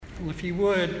Well, if you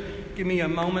would, give me a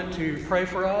moment to pray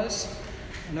for us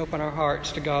and open our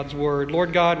hearts to God's Word.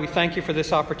 Lord God, we thank you for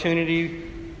this opportunity.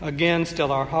 Again,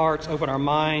 still our hearts, open our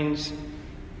minds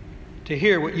to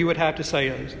hear what you would have to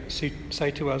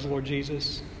say to us, Lord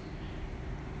Jesus.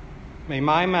 May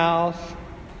my mouth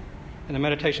and the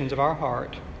meditations of our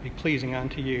heart be pleasing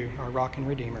unto you, our rock and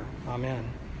redeemer.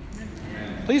 Amen.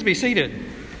 Amen. Please be seated.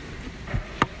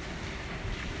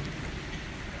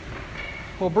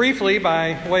 Well, briefly,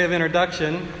 by way of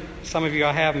introduction, some of you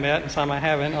I have met and some I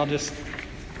haven't. I'll just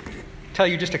tell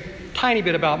you just a tiny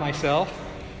bit about myself.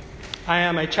 I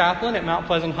am a chaplain at Mount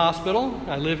Pleasant Hospital.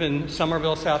 I live in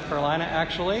Summerville, South Carolina,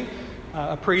 actually.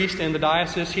 A priest in the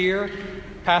diocese here.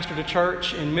 Pastored a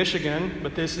church in Michigan,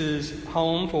 but this is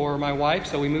home for my wife,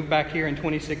 so we moved back here in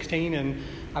 2016, and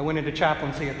I went into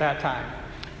chaplaincy at that time.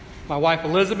 My wife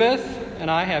Elizabeth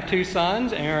and I have two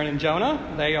sons, Aaron and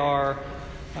Jonah. They are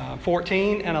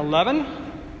 14 and 11,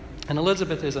 and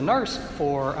Elizabeth is a nurse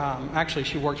for, actually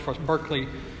she works for Berkeley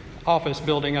office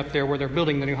building up there where they're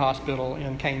building the new hospital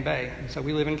in Cane Bay. And so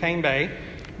we live in Cane Bay,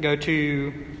 go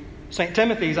to St.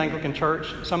 Timothy's Anglican Church.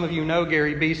 Some of you know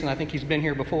Gary Beeson. I think he's been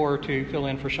here before to fill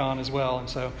in for Sean as well. And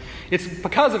so it's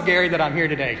because of Gary that I'm here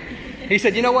today. He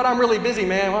said, you know what, I'm really busy,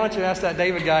 man. Why don't you ask that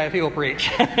David guy if he will preach?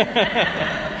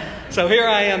 So here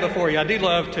I am before you. I do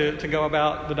love to go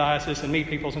about the diocese and meet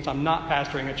people since I'm not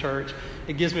pastoring a church.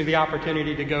 It gives me the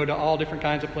opportunity to go to all different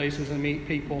kinds of places and meet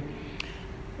people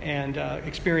and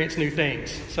experience new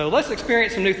things. So let's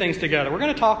experience some new things together. We're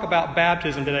going to talk about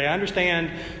baptism today. I understand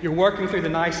you're working through the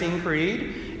Nicene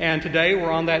Creed, and today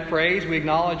we're on that phrase, we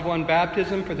acknowledge one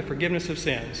baptism for the forgiveness of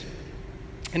sins.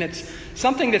 And it's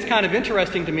something that's kind of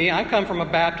interesting to me. I come from a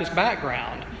Baptist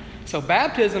background. So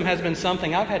baptism has been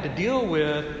something I've had to deal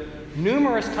with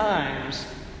numerous times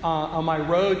on my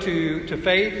road to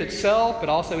faith itself, but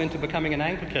also into becoming an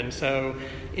Anglican. So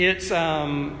it's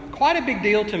quite a big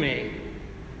deal to me.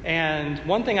 And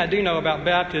one thing I do know about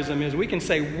baptism is we can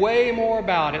say way more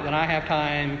about it than I have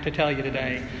time to tell you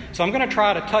today. So I'm going to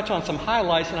try to touch on some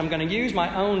highlights, and I'm going to use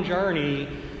my own journey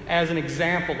as an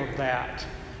example of that.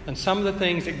 And some of the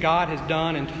things that God has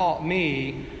done and taught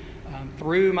me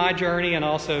through my journey and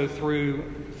also through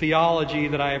theology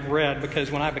that I have read. Because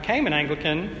when I became an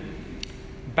Anglican,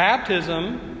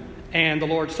 baptism and the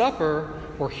Lord's Supper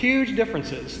were huge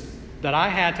differences that I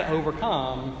had to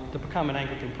overcome to become an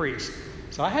Anglican priest.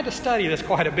 So I had to study this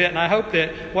quite a bit, and I hope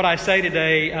that what I say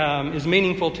today is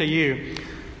meaningful to you.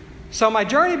 So my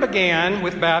journey began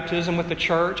with baptism with the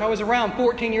church. I was around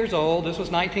 14 years old. This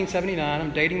was 1979.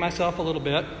 I'm dating myself a little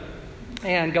bit.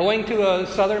 And going to a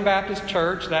Southern Baptist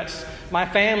church, that's my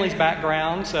family's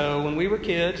background. So when we were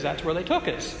kids, that's where they took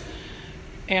us.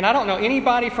 And I don't know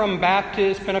anybody from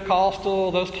Baptist,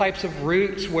 Pentecostal, those types of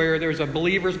roots where there's a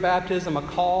believer's baptism, a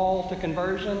call to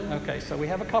conversion. Okay, so we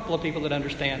have a couple of people that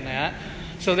understand that.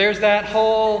 So there's that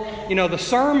whole, the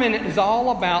sermon is all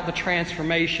about the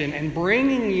transformation and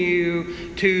bringing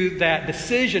you to that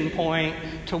decision point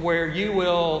to where you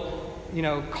will,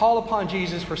 call upon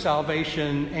Jesus for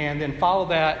salvation and then follow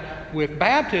that with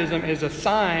baptism as a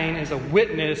sign, as a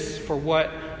witness for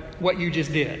what you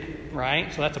just did.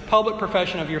 Right? So that's a public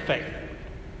profession of your faith.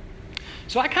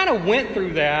 So I kind of went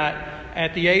through that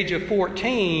at the age of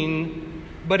 14,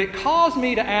 but it caused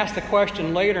me to ask the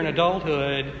question later in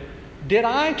adulthood, did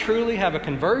I truly have a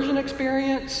conversion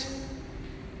experience?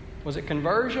 Was it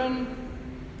conversion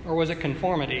or was it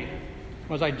conformity?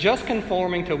 Was I just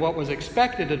conforming to what was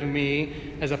expected of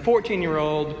me as a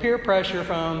 14-year-old, peer pressure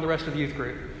from the rest of the youth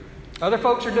group? Other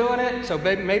folks are doing it, so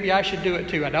maybe I should do it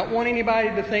too. I don't want anybody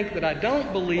to think that I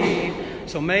don't believe,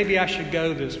 so maybe I should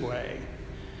go this way.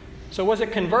 So was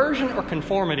it conversion or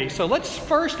conformity? So let's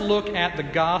first look at the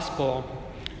gospel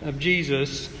of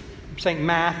Jesus, St.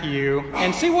 Matthew,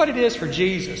 and see what it is for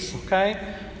Jesus,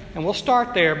 okay? And we'll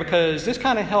start there because this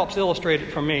kind of helps illustrate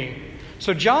it for me.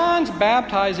 So John's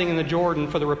baptizing in the Jordan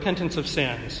for the repentance of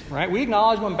sins, right? We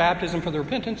acknowledge one baptism for the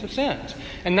repentance of sins.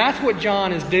 And that's what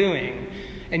John is doing.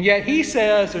 And yet he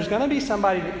says there's going to be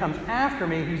somebody that comes after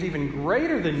me who's even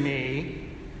greater than me,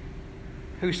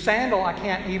 whose sandal I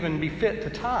can't even be fit to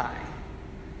tie.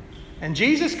 And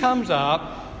Jesus comes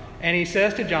up and he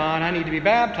says to John, I need to be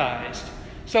baptized.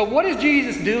 So what is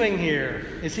Jesus doing here?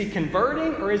 Is he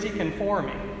converting or is he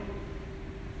conforming?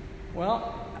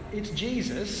 Well, it's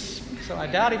Jesus, so I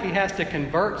doubt if he has to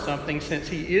convert something since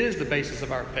he is the basis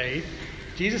of our faith.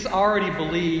 Jesus already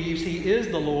believes he is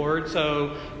the Lord,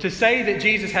 so to say that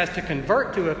Jesus has to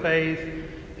convert to a faith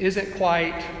isn't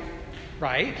quite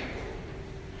right.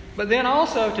 But then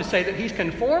also to say that he's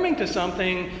conforming to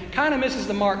something kind of misses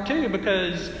the mark too,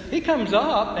 because he comes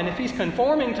up, and if he's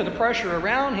conforming to the pressure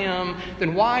around him,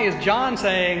 then why is John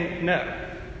saying no?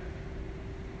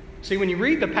 See, when you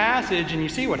read the passage and you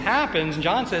see what happens,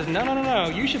 John says, no,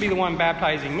 you should be the one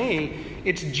baptizing me.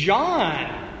 It's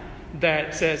John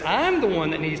that says, I'm the one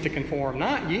that needs to conform,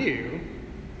 not you.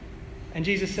 And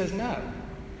Jesus says, no.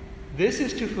 This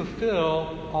is to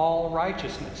fulfill all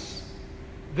righteousness.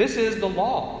 This is the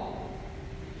law.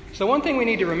 So one thing we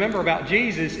need to remember about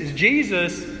Jesus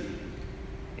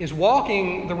is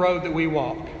walking the road that we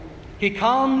walk. He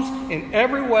comes in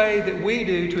every way that we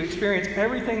do to experience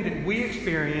everything that we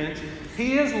experience.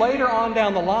 He is later on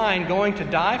down the line going to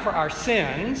die for our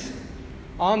sins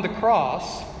on the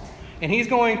cross. And he's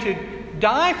going to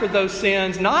die for those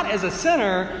sins, not as a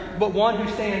sinner, but one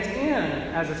who stands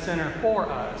in as a sinner for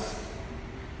us.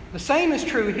 The same is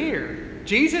true here.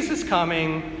 Jesus is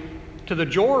coming to the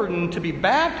Jordan to be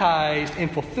baptized in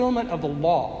fulfillment of the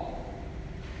law.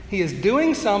 He is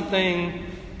doing something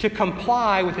to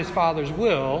comply with his Father's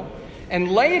will.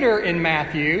 And later in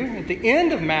Matthew, at the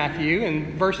end of Matthew,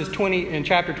 in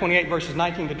chapter 28, verses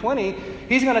 19 to 20,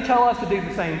 he's going to tell us to do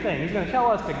the same thing. He's going to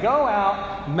tell us to go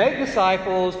out, make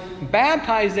disciples,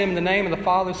 baptize them in the name of the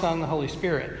Father, Son, and the Holy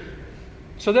Spirit.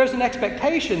 So there's an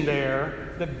expectation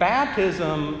there that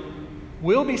baptism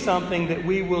will be something that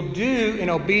we will do in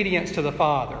obedience to the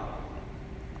Father.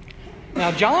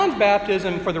 Now, John's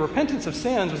baptism for the repentance of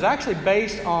sins was actually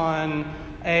based on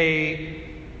a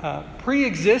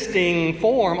pre-existing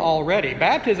form already.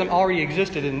 Baptism already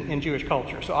existed in Jewish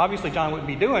culture. So obviously John wouldn't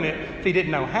be doing it if he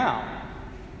didn't know how.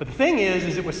 But the thing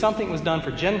is it was something that was done for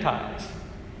Gentiles.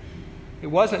 It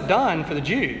wasn't done for the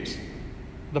Jews.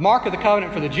 The mark of the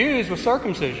covenant for the Jews was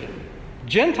circumcision.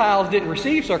 Gentiles didn't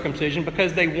receive circumcision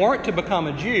because they weren't to become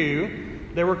a Jew.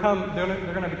 They're going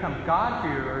to become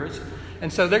God-fearers.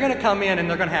 And so they're going to come in and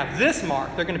they're going to have this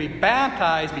mark. They're going to be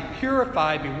baptized, be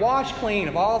purified, be washed clean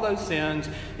of all those sins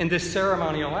in this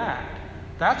ceremonial act.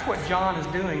 That's what John is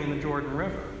doing in the Jordan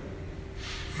River.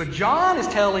 But John is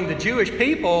telling the Jewish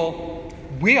people,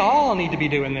 we all need to be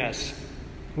doing this.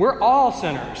 We're all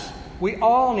sinners. We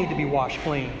all need to be washed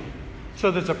clean. So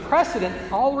there's a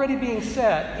precedent already being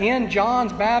set in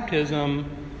John's baptism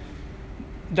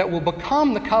that will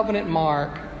become the covenant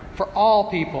mark for all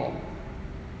people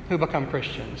who become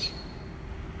Christians.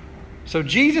 So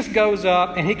Jesus goes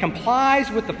up and he complies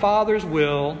with the Father's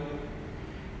will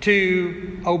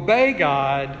to obey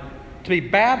God, to be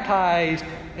baptized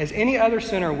as any other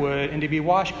sinner would, and to be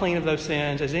washed clean of those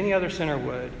sins as any other sinner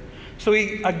would. So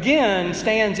he again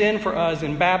stands in for us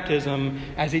in baptism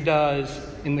as he does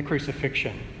in the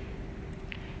crucifixion.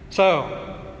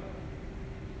 So,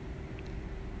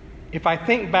 if I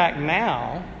think back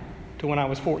now to when I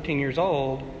was 14 years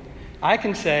old, I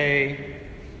can say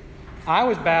I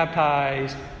was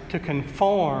baptized to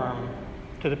conform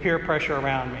to the peer pressure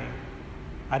around me.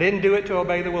 I didn't do it to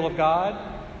obey the will of God.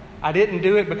 I didn't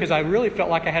do it because I really felt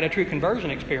like I had a true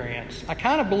conversion experience. I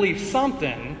kind of believed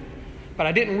something, but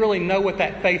I didn't really know what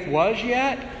that faith was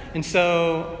yet. And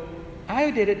so I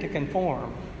did it to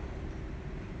conform.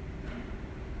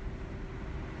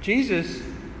 Jesus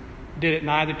did it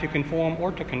neither to conform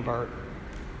or to convert.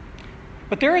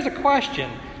 But there is a question.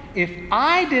 If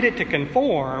I did it to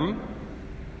conform,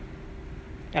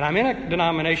 and I'm in a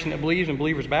denomination that believes in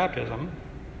believers' baptism,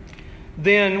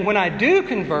 then when I do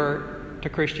convert to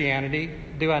Christianity,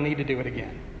 do I need to do it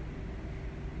again?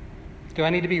 Do I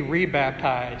need to be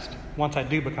rebaptized once I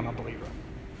do become a believer?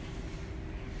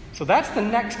 So that's the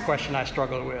next question I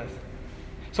struggled with.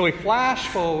 So we flash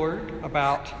forward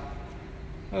about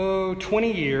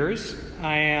 20 years.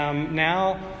 I am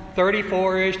now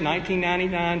 34-ish,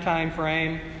 1999 time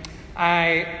frame.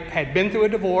 I had been through a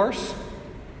divorce,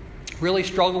 really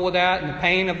struggled with that and the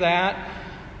pain of that,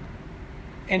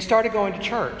 and started going to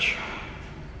church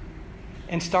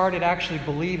and started actually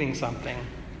believing something.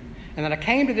 And then I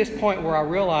came to this point where I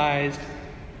realized,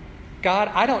 God,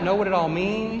 I don't know what it all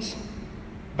means,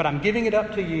 but I'm giving it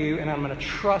up to you and I'm going to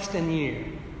trust in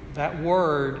you. That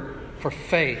word for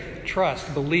faith,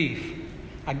 trust, belief.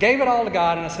 I gave it all to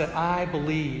God and I said, I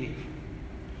believe.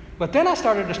 But then I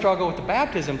started to struggle with the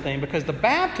baptism thing, because the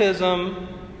baptism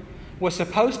was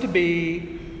supposed to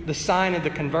be the sign of the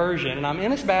conversion. And I'm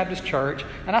in this Baptist church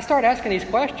and I started asking these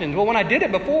questions. Well, when I did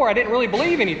it before, I didn't really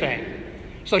believe anything.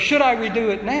 So should I redo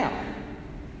it now?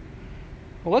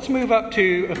 Well, let's move up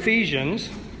to Ephesians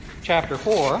chapter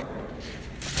 4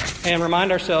 and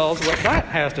remind ourselves what that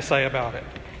has to say about it.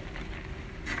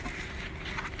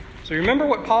 So remember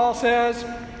what Paul says?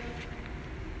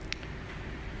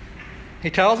 He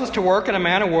tells us to work in a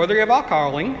manner worthy of our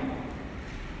calling,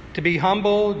 to be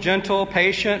humble, gentle,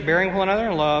 patient, bearing one another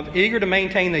in love, eager to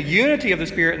maintain the unity of the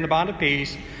Spirit in the bond of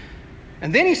peace.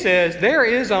 And then he says, there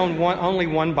is only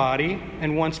one body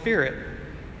and one Spirit,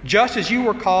 just as you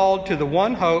were called to the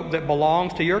one hope that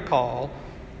belongs to your call,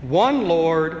 one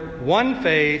Lord, one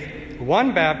faith,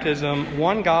 one baptism,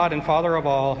 one God and Father of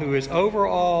all, who is over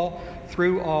all,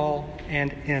 through all,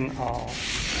 and in all.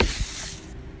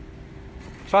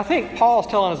 So I think Paul's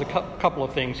telling us a couple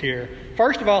of things here.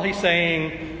 First of all, he's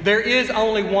saying there is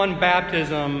only one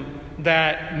baptism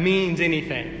that means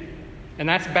anything. And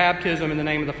that's baptism in the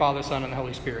name of the Father, Son, and the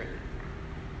Holy Spirit.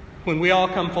 When we all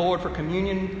come forward for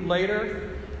communion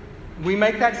later, we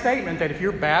make that statement that if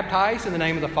you're baptized in the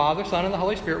name of the Father, Son, and the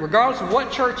Holy Spirit, regardless of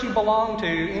what church you belong to,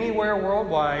 anywhere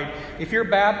worldwide, if you're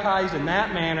baptized in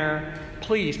that manner,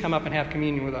 please come up and have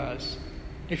communion with us.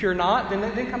 If you're not,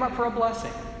 then come up for a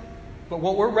blessing. But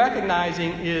what we're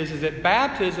recognizing is that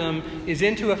baptism is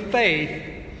into a faith,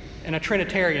 and a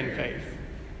Trinitarian faith.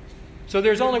 So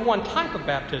there's only one type of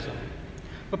baptism.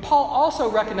 But Paul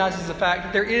also recognizes the fact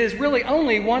that there is really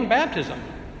only one baptism.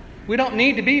 We don't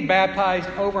need to be baptized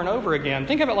over and over again.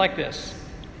 Think of it like this.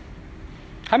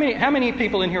 How many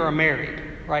people in here are married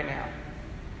right now?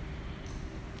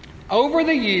 Over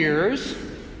the years,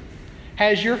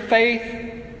 has your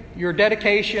faith, your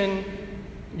dedication,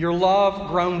 your love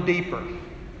grown deeper?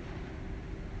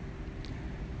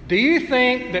 Do you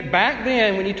think that back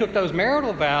then when you took those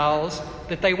marital vows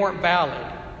that they weren't valid?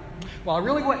 Well, I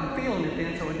really wasn't feeling it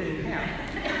then, so it didn't count.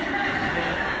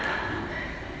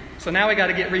 So now we got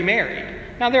to get remarried.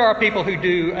 Now there are people who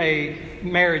do a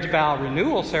marriage vow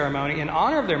renewal ceremony in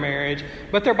honor of their marriage,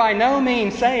 but they're by no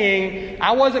means saying,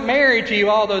 I wasn't married to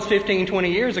you all those 15,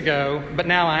 20 years ago, but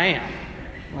now I am.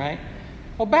 Right?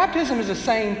 Well, baptism is the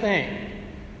same thing.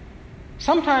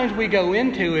 Sometimes we go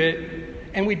into it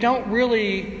and we don't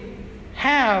really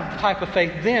have the type of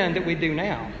faith then that we do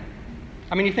now.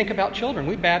 I mean, you think about children.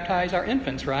 We baptize our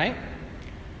infants, right?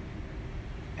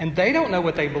 And they don't know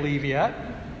what they believe yet.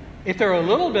 If they're a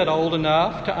little bit old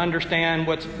enough to understand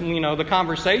what's, the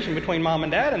conversation between mom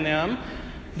and dad and them,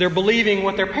 they're believing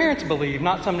what their parents believe,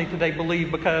 not something that they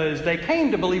believe because they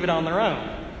came to believe it on their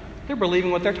own. They're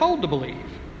believing what they're told to believe.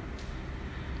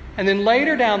 And then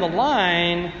later down the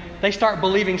line, they start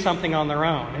believing something on their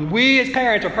own. And we as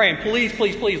parents are praying, please,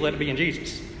 please, please let it be in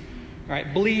Jesus. All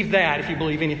right? Believe that if you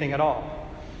believe anything at all.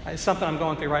 It's something I'm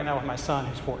going through right now with my son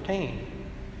who's 14.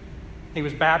 He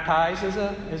was baptized as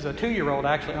a 2-year-old,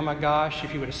 actually. Oh my gosh,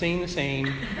 if you would have seen the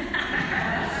scene.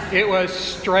 It was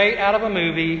straight out of a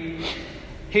movie.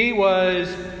 He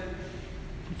was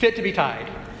fit to be tied.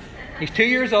 He's 2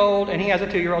 years old and he has a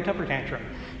 2-year-old temper tantrum.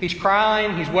 He's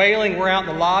crying, he's wailing. We're out in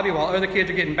the lobby while other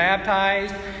kids are getting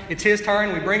baptized. It's his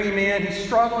turn. We bring him in. He's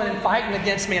struggling and fighting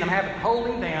against me, and I'm having to hold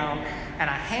him down. And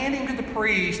I hand him to the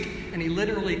priest, and he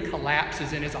literally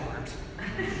collapses in his arms.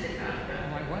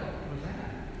 I'm like, what was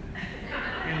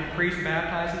that? And the priest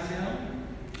baptizes him.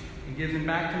 He gives him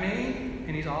back to me,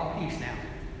 and he's all peace now.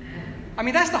 I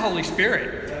mean, that's the Holy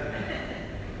Spirit.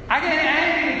 I get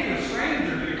handed him to a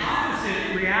stranger. The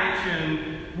opposite reaction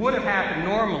would have happened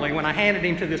normally when I handed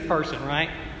him to this person, right?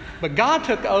 But God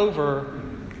took over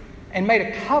and made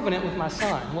a covenant with my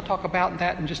son. We'll talk about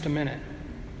that in just a minute.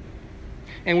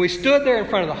 And we stood there in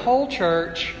front of the whole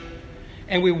church,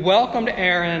 and we welcomed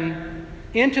Aaron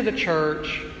into the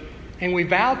church, and we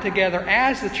vowed together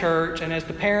as the church and as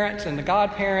the parents and the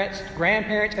godparents,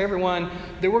 grandparents, everyone,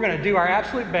 that we're going to do our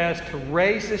absolute best to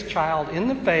raise this child in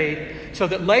the faith so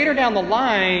that later down the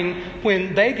line,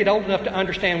 when they get old enough to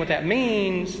understand what that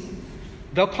means,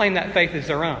 they'll claim that faith as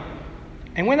their own.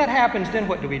 And when that happens, then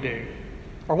what do we do?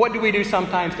 Or what do we do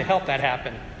sometimes to help that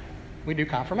happen? We do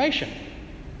confirmation,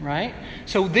 right?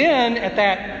 So then at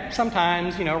that,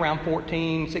 sometimes, around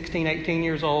 14, 16, 18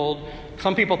 years old,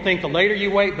 some people think the later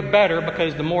you wait, the better,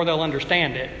 because the more they'll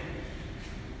understand it.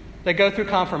 They go through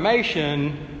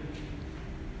confirmation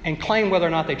and claim whether or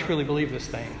not they truly believe this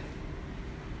thing.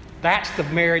 That's the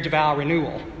marriage vow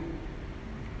renewal.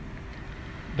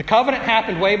 The covenant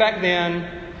happened way back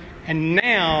then, and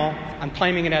now I'm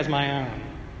claiming it as my own.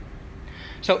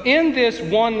 So in this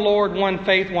one Lord, one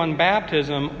faith, one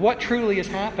baptism, what truly is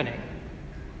happening?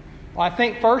 Well, I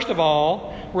think first of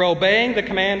all, we're obeying the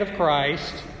command of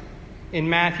Christ in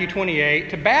Matthew 28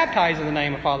 to baptize in the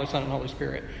name of Father, Son, and Holy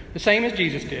Spirit, the same as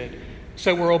Jesus did.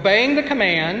 So we're obeying the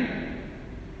command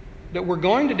that we're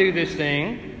going to do this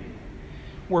thing.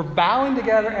 We're vowing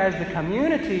together as the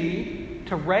community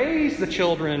to raise the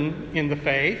children in the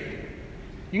faith.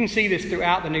 You can see this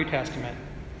throughout the New Testament.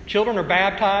 Children are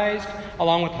baptized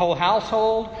along with the whole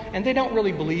household, and they don't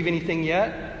really believe anything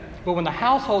yet. But when the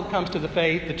household comes to the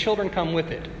faith, the children come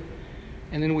with it.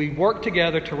 and then we work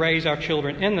together to raise our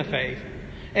children in the faith.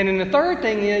 And then the third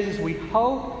thing is we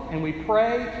hope and we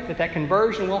pray that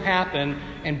conversion will happen,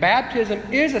 and baptism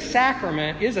is a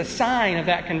sacrament, is a sign of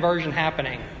that conversion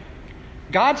happening.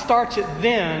 God starts it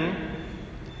then,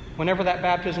 whenever that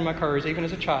baptism occurs, even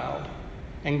as a child.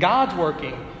 And God's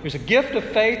working. There's a gift of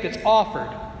faith that's offered.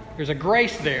 There's a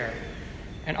grace there.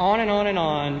 And on and on and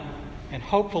on. And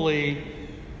hopefully,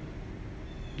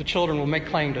 the children will make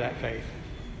claim to that faith.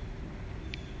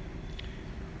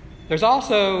 There's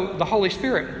also the Holy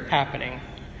Spirit happening.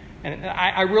 And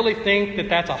I really think that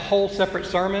that's a whole separate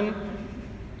sermon.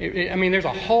 There's a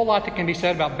whole lot that can be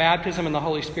said about baptism and the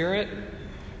Holy Spirit.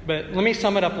 But let me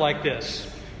sum it up like this.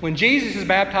 When Jesus is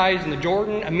baptized in the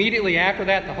Jordan, immediately after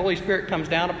that, the Holy Spirit comes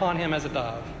down upon him as a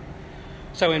dove.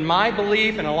 So in my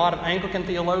belief, and a lot of Anglican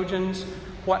theologians,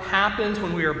 what happens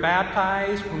when we are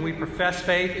baptized, when we profess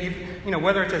faith,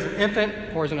 whether it's as an infant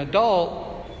or as an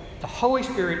adult, the Holy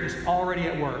Spirit is already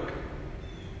at work.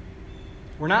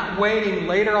 We're not waiting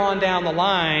later on down the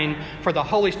line for the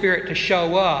Holy Spirit to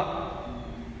show up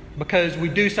because we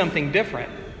do something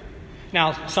different.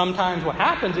 Now, sometimes what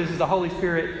happens is the Holy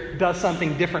Spirit does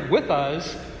something different with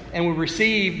us, and we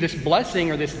receive this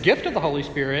blessing or this gift of the Holy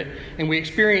Spirit, and we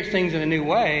experience things in a new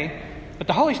way. But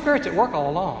the Holy Spirit's at work all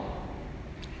along.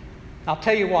 I'll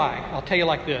tell you why. I'll tell you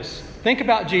like this. Think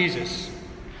about Jesus.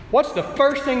 What's the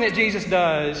first thing that Jesus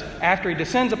does after he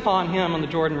descends upon him on the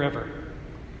Jordan River?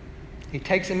 He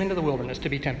takes him into the wilderness to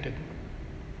be tempted.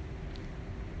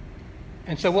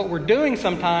 And so what we're doing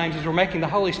sometimes is we're making the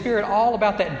Holy Spirit all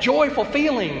about that joyful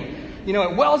feeling.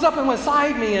 It wells up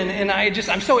inside me, and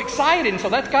I'm so excited. And so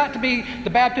that's got to be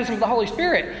the baptism of the Holy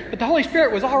Spirit. But the Holy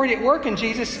Spirit was already at work in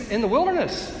Jesus in the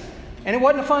wilderness. And it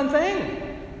wasn't a fun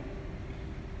thing.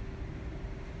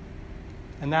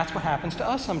 And that's what happens to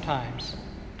us sometimes.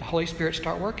 The Holy Spirit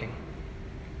start working.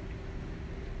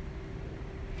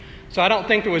 So I don't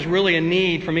think there was really a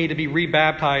need for me to be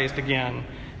rebaptized again.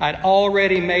 I'd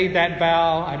already made that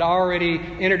vow. I'd already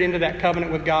entered into that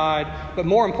covenant with God. But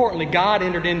more importantly, God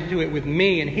entered into it with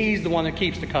me, and He's the one that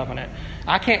keeps the covenant.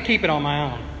 I can't keep it on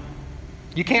my own.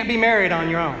 You can't be married on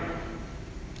your own.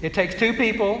 It takes two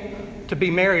people to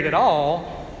be married at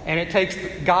all, and it takes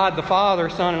God the Father,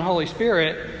 Son, and Holy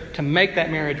Spirit to make that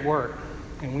marriage work.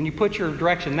 And when you put your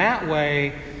direction that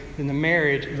way, then the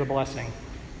marriage is a blessing.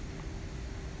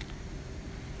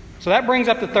 So that brings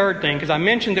up the third thing, because I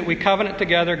mentioned that we covenant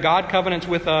together, God covenants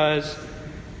with us,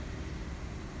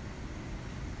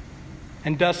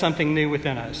 and does something new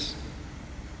within us.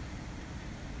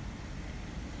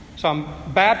 So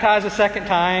I'm baptized a second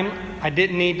time. I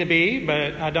didn't need to be,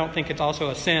 but I don't think it's also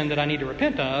a sin that I need to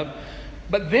repent of.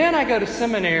 But then I go to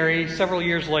seminary several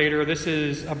years later. This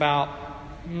is about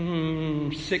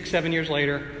 6-7 years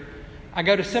later. I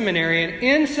go to seminary, and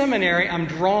in seminary I'm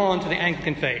drawn to the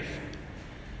Anglican faith.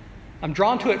 I'm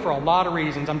drawn to it for a lot of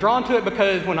reasons. I'm drawn to it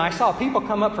because when I saw people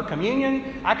come up for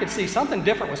communion, I could see something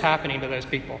different was happening to those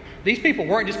people. These people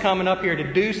weren't just coming up here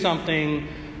to do something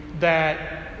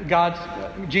that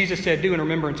Jesus said, do in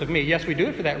remembrance of me. Yes, we do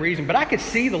it for that reason. But I could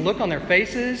see the look on their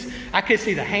faces. I could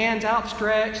see the hands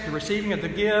outstretched, the receiving of the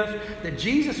gift, that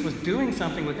Jesus was doing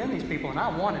something within these people, and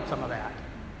I wanted some of that.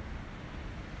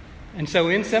 And so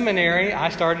in seminary, I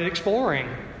started exploring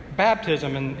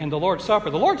baptism and the Lord's Supper.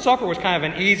 The Lord's Supper was kind of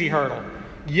an easy hurdle.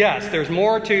 Yes, there's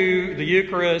more to the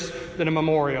Eucharist than a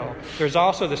memorial. There's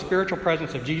also the spiritual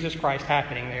presence of Jesus Christ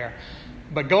happening there.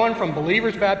 But going from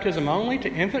believer's baptism only to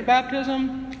infant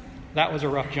baptism, that was a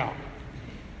rough jump.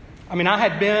 I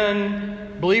had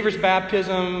been believer's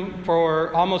baptism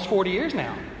for almost 40 years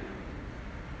now.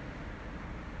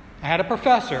 I had a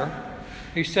professor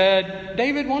who said,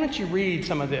 David, why don't you read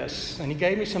some of this? And he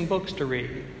gave me some books to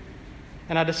read.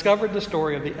 And I discovered the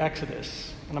story of the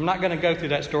Exodus. And I'm not going to go through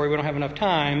that story. We don't have enough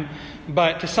time.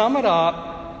 But to sum it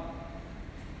up,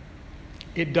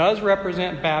 it does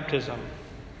represent baptism.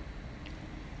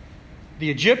 The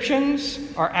Egyptians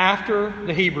are after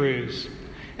the Hebrews.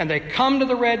 And they come to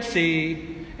the Red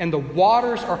Sea, and the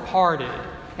waters are parted.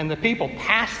 And the people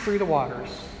pass through the waters.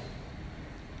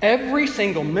 Every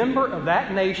single member of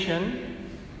that nation,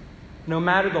 no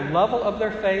matter the level of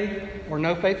their faith or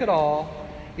no faith at all,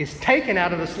 is taken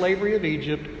out of the slavery of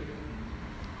Egypt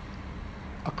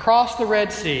across the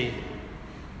Red Sea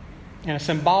in a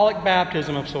symbolic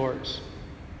baptism of sorts.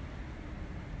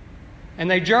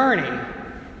 And they journey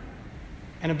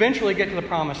and eventually get to the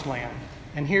Promised Land.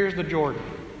 And here's the Jordan.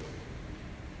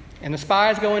 And the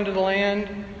spies go into the land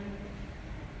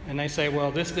and they say,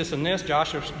 well, this, and this.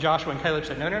 Joshua and Caleb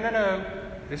said, no.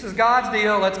 This is God's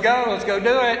deal. Let's go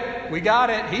do it. We got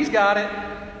it. He's got it.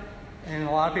 And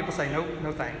a lot of people say, nope,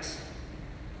 no thanks.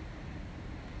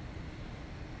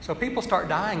 So people start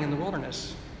dying in the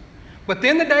wilderness. But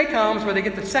then the day comes where they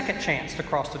get the second chance to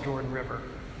cross the Jordan River.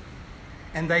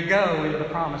 And they go into the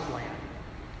Promised Land.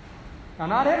 Now,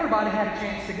 not everybody had a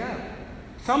chance to go.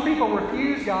 Some people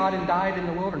refused God and died in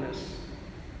the wilderness.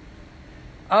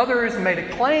 Others made a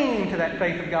claim to that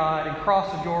faith of God and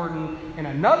crossed the Jordan in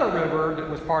another river that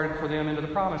was parted for them into the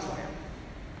Promised Land.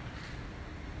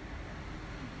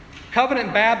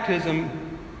 Covenant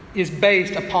baptism is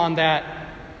based upon that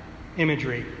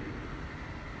imagery.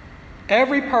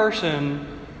 Every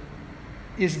person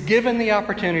is given the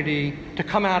opportunity to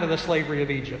come out of the slavery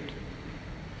of Egypt.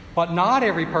 But not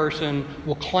every person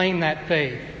will claim that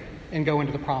faith and go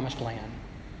into the Promised Land.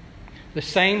 The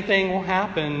same thing will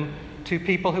happen to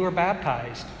people who are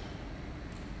baptized.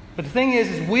 But the thing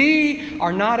is we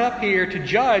are not up here to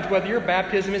judge whether your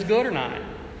baptism is good or not.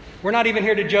 We're not even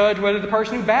here to judge whether the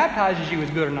person who baptizes you is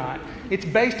good or not. It's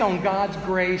based on God's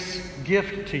grace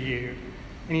gift to you.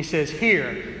 And He says,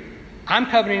 here, I'm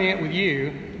covenanting it with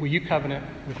you. Will you covenant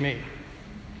with me?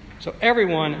 So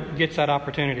everyone gets that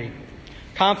opportunity.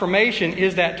 Confirmation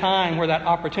is that time where that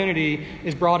opportunity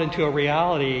is brought into a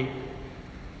reality.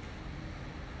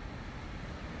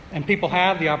 And people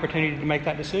have the opportunity to make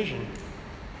that decision.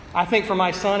 I think for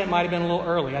my son, it might have been a little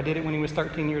early. I did it when he was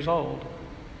 13 years old.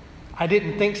 I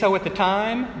didn't think so at the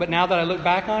time, but now that I look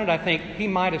back on it, I think he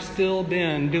might have still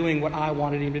been doing what I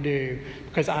wanted him to do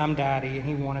because I'm daddy and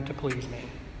he wanted to please me.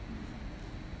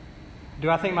 Do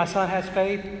I think my son has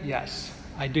faith? Yes,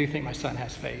 I do think my son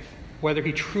has faith. Whether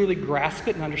he truly grasps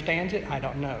it and understands it, I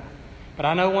don't know. But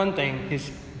I know one thing, his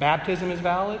baptism is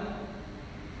valid,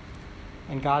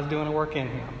 and God's doing a work in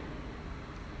him.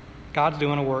 God's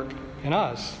doing a work in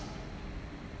us.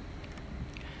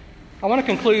 I want to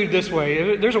conclude this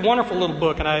way. There's a wonderful little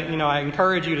book, and I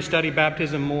encourage you to study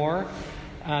baptism more,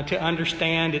 to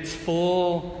understand its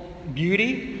full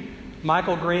beauty.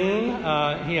 Michael Green,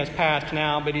 he has passed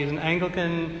now, but he's an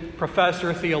Anglican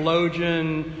professor,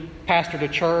 theologian, pastor to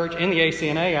church in the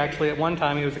ACNA, actually. At one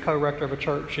time, he was the co-rector of a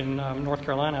church in North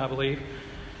Carolina, I believe.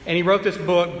 And he wrote this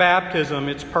book, Baptism,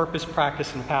 Its Purpose,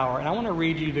 Practice, and Power. And I want to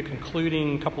read you the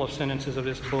concluding couple of sentences of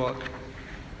this book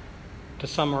to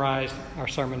summarize our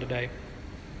sermon today.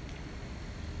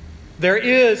 There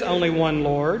is only one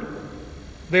Lord,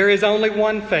 there is only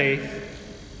one faith,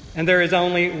 and there is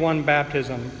only one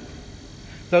baptism.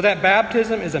 Though that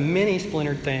baptism is a many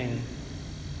splintered thing.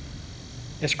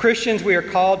 As Christians, we are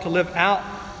called to live out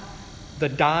the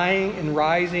dying and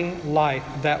rising life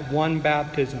of that one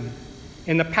baptism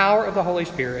in the power of the Holy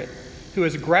Spirit, who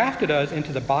has grafted us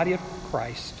into the body of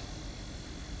Christ,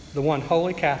 the one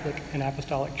holy Catholic and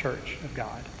Apostolic Church of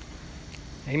God.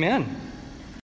 Amen.